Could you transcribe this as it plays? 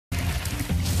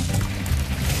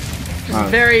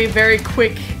very, very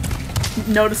quick,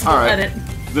 noticeable edit.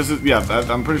 This is, yeah,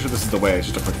 I'm pretty sure this is the way. It's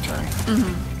just a quick turn.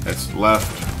 It's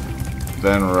left,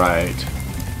 then right,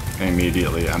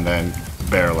 immediately, and then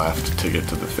bear left to get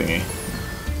to the thingy,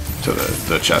 to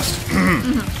the chest.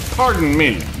 Pardon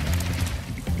me,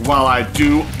 while I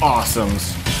do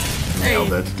awesomes.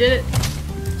 Nailed it. Did it.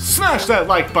 Smash that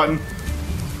like button.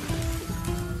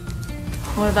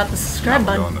 What about the subscribe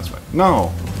button? Going this way.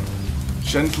 No.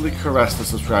 Gently caress the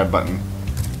subscribe button.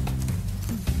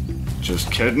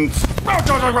 Just kidding. Smash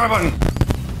the subscribe button.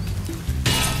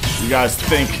 You guys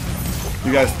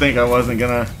think I wasn't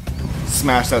gonna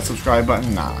smash that subscribe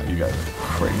button? Nah, you guys are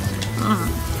crazy.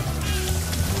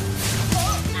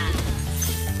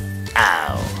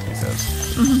 Ow. He says.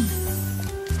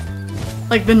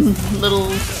 Like the little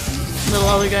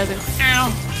other guys. Like, ow.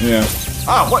 Yeah.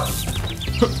 Ah, what?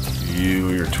 You,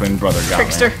 your twin brother, got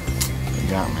Trickster. me. You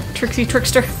got me. Tricksy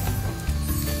trickster.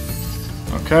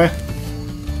 Okay.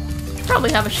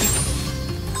 Probably have a sheep.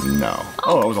 No.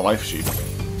 Oh, it was a life sheep.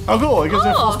 Oh, cool. It gives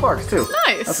it full sparks too.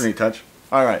 Nice. That's a neat touch.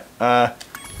 All right.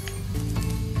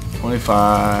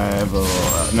 25.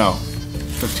 No,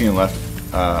 15 left.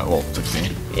 Well,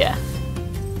 16. Yeah.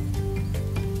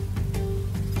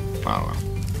 I don't know.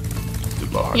 Do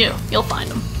Blowhard. Yeah, you'll find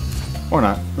them. Or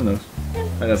not. Who knows?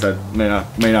 I guess I may not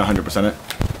 100% it.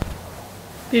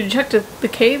 Did you check the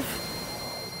cave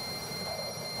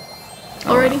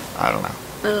already? I don't know.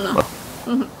 I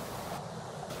don't know.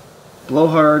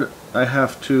 Blowhard, I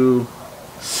have to.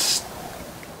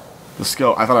 The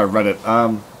skill. I thought I read it.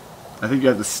 I think you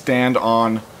have to stand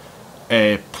on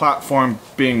a platform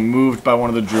being moved by one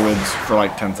of the druids for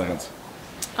like 10 seconds.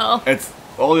 Oh. It's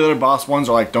all the other boss ones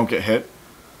are like don't get hit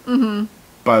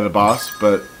by the boss,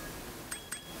 but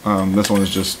this one is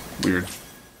just weird.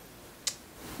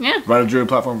 Yeah. Ride a druid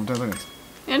platform for 10 seconds.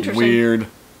 Interesting. Weird.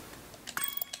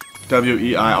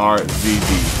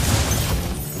 WEIRZD.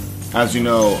 As you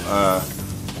know,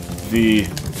 the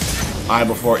I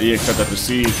before E except after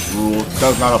C rule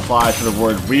does not apply to the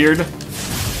word weird.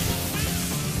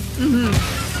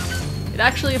 It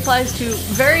actually applies to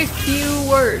very few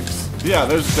words. Yeah,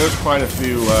 there's quite a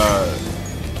few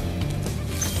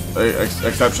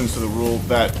exceptions to the rule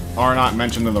that are not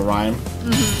mentioned in the rhyme,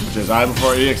 which is I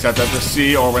before E except after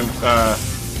C, or when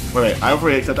I before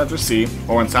E except after C,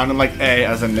 or when sounding like A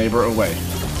as a neighbor away.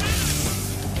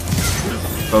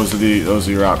 Those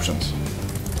are your options.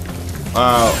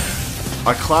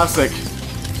 A classic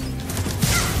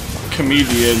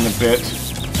comedian a bit,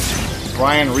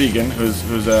 Brian Regan,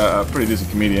 who's a pretty decent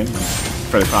comedian,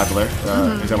 fairly popular.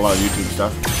 He's got a lot of YouTube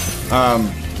stuff.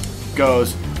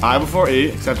 Goes I before E,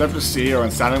 except after C, or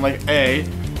when sounding like A,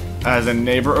 as a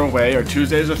neighbor away, or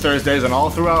Tuesdays or Thursdays, and all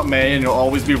throughout May, and you'll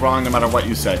always be wrong no matter what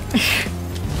you say.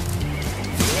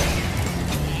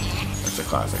 It's a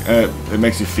classic. And it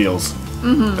makes you feels.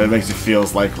 It makes you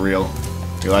feels like real.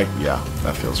 You're like, yeah,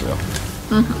 that feels real.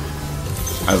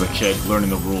 As a kid, learning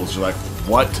the rules, you're like,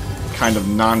 what kind of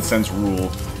nonsense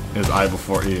rule is I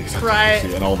before E, except after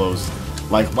C, and all those.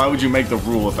 Like, why would you make the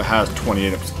rule if it has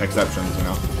 28 exceptions, you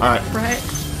know? Alright. Right.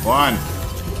 1,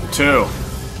 2,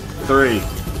 3,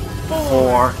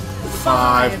 4,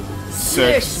 5,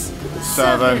 6,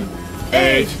 7,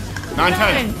 8,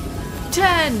 9,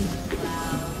 10.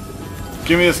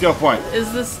 Give me a skill point.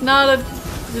 Is this not a...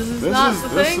 This is not the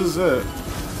thing? This is it.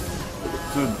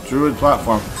 It's a druid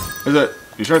platform. Is it...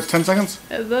 You sure it's 10 seconds?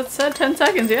 That said 10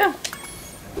 seconds, yeah.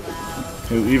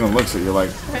 It even looks at you like...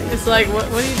 It's like, what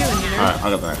are you doing, you know? Alright,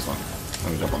 I'll get the next one.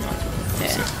 Let me jump on the next one.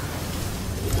 Let's Yeah. see.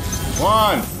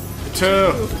 1,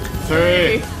 2,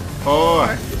 3,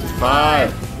 4,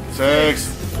 5, 6,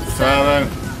 7,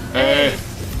 8,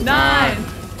 9,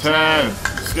 10.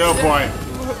 Skill point.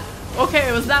 Okay,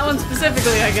 it was that one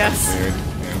specifically, I guess. Weird.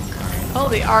 Oh,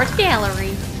 the art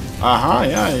gallery.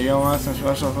 Yeah, you got lots of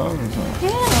special photos.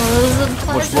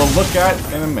 Yeah, Which we'll look at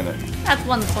in a minute. That's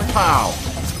one point. Pow!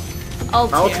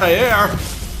 Altair!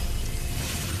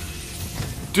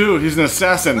 Dude, he's an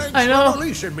assassin. I know.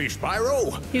 Releasing me,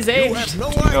 Spyro. He's You aged. have no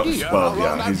Oh, idea well, how long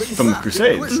yeah, I've he's been from the trapped in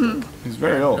Crusades. prison. He's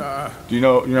very old. Do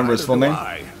you remember his full name?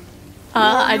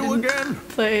 I you didn't again?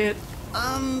 play it.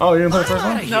 Oh, you didn't play the first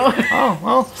one? No. Oh,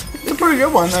 well, it's a pretty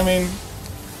good one. I mean,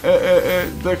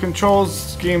 the controls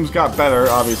schemes got better,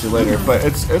 obviously, later, but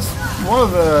it's one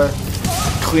of the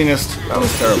cleanest. That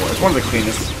was terrible. It's one of the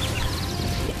cleanest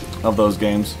of those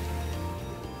games.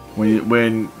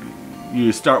 When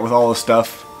you start with all the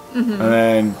stuff, and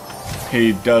then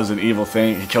he does an evil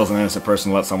thing, he kills an innocent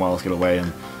person, lets someone else get away,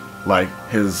 and like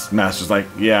his master's like,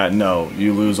 yeah, no,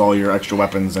 you lose all your extra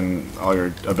weapons and all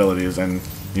your abilities, and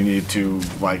you need to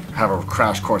like have a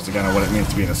crash course again on what it means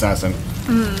to be an assassin.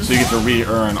 So you get to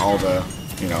re-earn all the,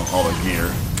 all the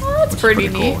gear. Oh, that's pretty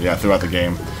neat. Cool. Yeah, throughout the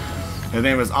game. His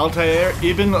name is Altair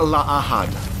ibn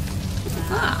La'ahad,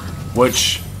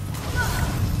 which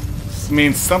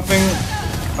means something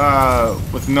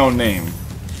with no name,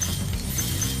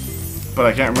 but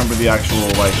I can't remember the actual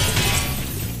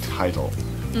title.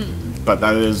 But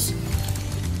that is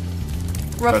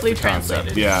roughly that's the concept.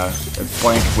 translated. Yeah, it's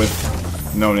blank with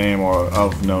no name or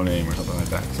of no name or something like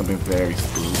that. Something very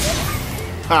spooky.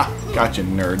 Ha! Gotcha,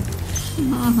 nerd.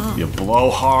 You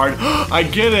blowhard. I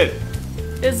get it!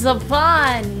 It's a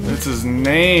pun! It's his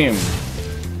name.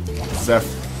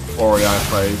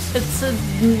 XephoriaPlays. His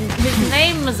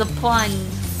name is a pun.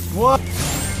 What?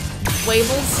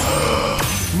 Wavels?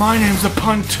 My name's a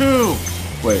pun too!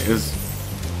 Wait, am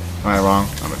I wrong?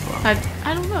 I'm wrong.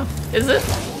 I don't know. Is it?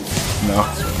 No,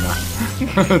 it's really not.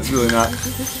 It's really not.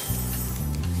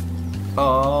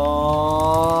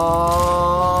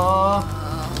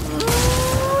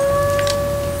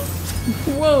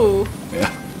 Whoa.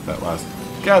 Yeah, that last.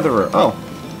 Gatherer. Oh.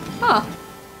 Huh.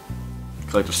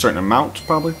 Collect a certain amount,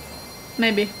 probably?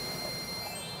 Maybe.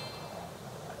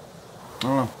 I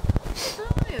don't know. Oh,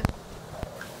 yeah.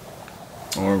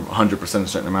 Or 100% a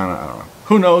certain amount, I don't know.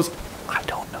 Who knows? I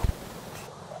don't know.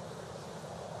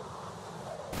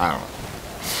 I don't know.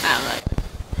 I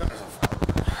don't know.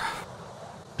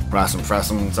 Rassum,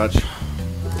 frassum, and such.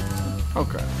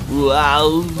 Okay.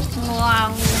 Wow.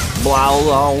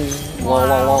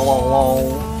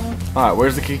 Alright,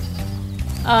 where's the key?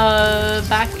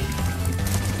 Back.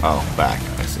 Oh, back.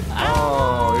 I see.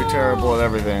 Oh, you're terrible at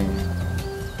everything.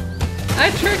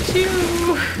 I tricked you.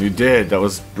 You did. That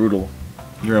was brutal.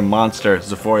 You're a monster.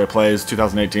 XephoriaPlays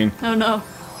 2018. Oh no.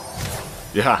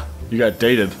 Yeah, you got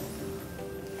dated.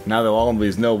 Now they'll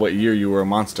always know what year you were a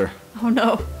monster. Oh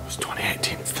no. It was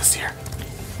 2018. It's this year.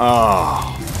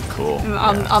 Oh, cool.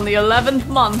 On the 11th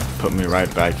month. Put me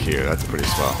right back here. That's pretty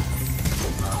swell.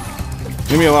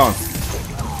 Leave me alone.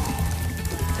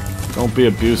 Don't be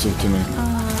abusive to me.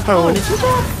 Oh, did you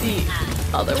go the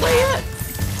other way yet?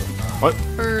 What?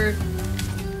 Or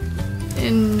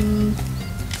in...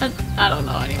 I don't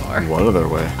know anymore. What other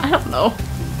way? I don't know.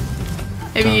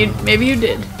 Maybe you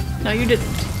did. No, you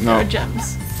didn't. No. There are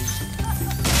gems.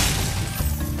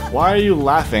 Why are you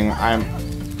laughing?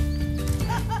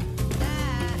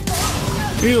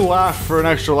 You laugh for an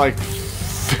extra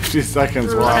 50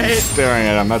 seconds while I'm staring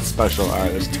at him. That's special.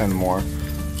 Alright, there's 10 more.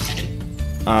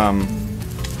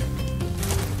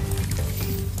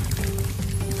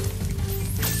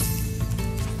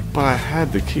 But I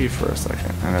had the key for a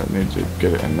second, and I need to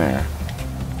get it in there.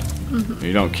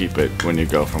 You don't keep it when you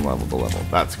go from level to level.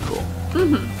 That's cool.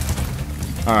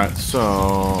 Alright, so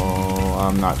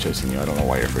I'm not chasing you. I don't know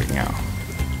why you're freaking out.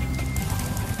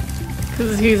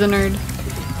 Because he's a nerd.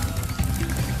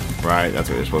 Right, that's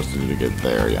what you're supposed to do to get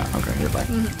there. Yeah, okay, you're fine.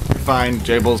 You're fine,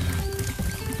 Jabelzwavelz.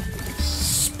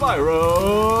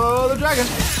 Spyro the dragon!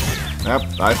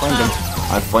 Yep, I flamed him.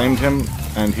 I flamed him,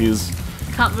 and he's...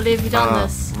 Can't believe you've done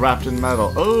this. Wrapped in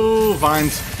metal. Oh,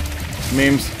 vines.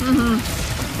 Memes. I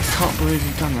can't believe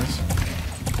you've done this.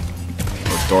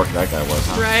 What a dork that guy was,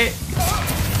 huh? Right.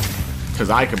 Because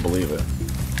I could believe it.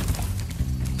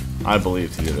 I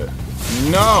believed he did it.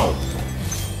 No!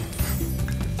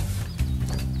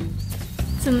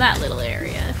 It's in that little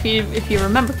area, if you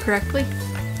remember correctly.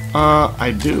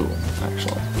 I do,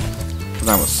 actually. Because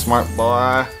I'm a smart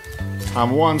boy.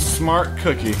 I'm one smart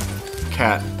cookie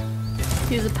cat.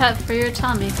 He's a pet for your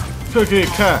tummy. Cookie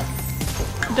cat.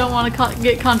 You don't want to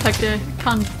get content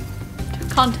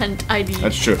ID.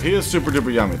 That's true. He is super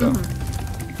duper yummy, though.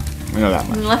 We know that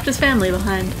much. And left his family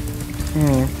behind.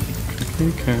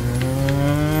 Cookie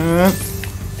cat.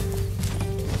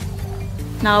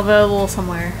 Now available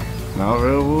somewhere. Now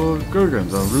available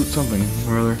Gurgons or Root something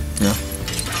or other. Yeah.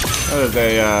 That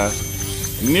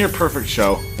is a near perfect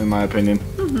show, in my opinion.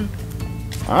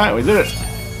 Alright, we did it.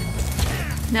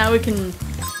 Now we can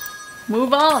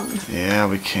move on. Yeah,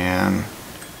 we can.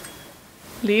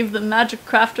 Leave the Magic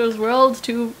Crafters world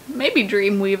to maybe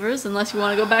Dreamweavers, unless you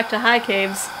want to go back to High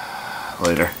Caves.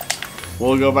 Later.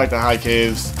 We'll go back to High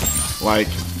Caves. Wait,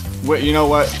 you know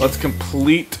what? Let's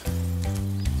complete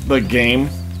the game.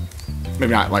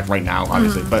 Maybe not right now,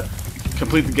 obviously, but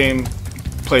complete the game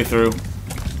playthrough.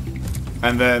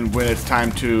 And then when it's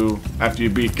time to, after you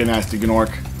beat Gnasty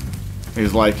Gnorc,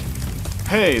 he's like,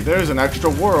 hey, there's an extra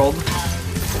world,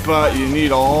 but you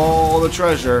need all the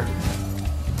treasure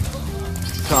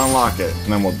to unlock it,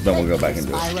 and then we'll go back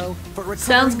into it.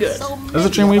 Sounds good. Is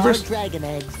it Dreamweavers?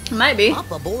 It might be.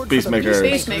 Beastmaker.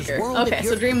 Beastmaker. Okay,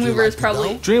 so Dreamweaver is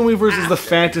probably... Dreamweavers is the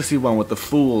fantasy one with the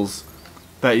fools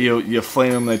that you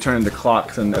flame them and they turn into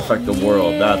clocks and affect the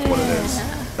world. That's what it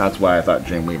is. That's why I thought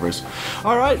Dreamweavers.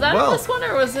 All right, Was that well, in this one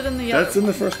or was it in the other? That's in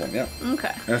the first one, yeah.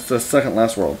 Okay. That's the second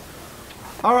last world.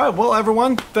 All right, well,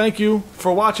 everyone, thank you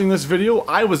for watching this video.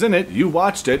 I was in it. You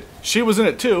watched it. She was in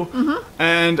it, too.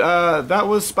 And that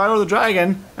was Spyro the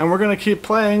Dragon, and we're going to keep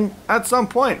playing at some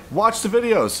point. Watch the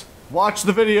videos. Watch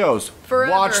the videos.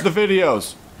 Forever. Watch the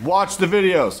videos. Watch the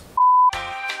videos.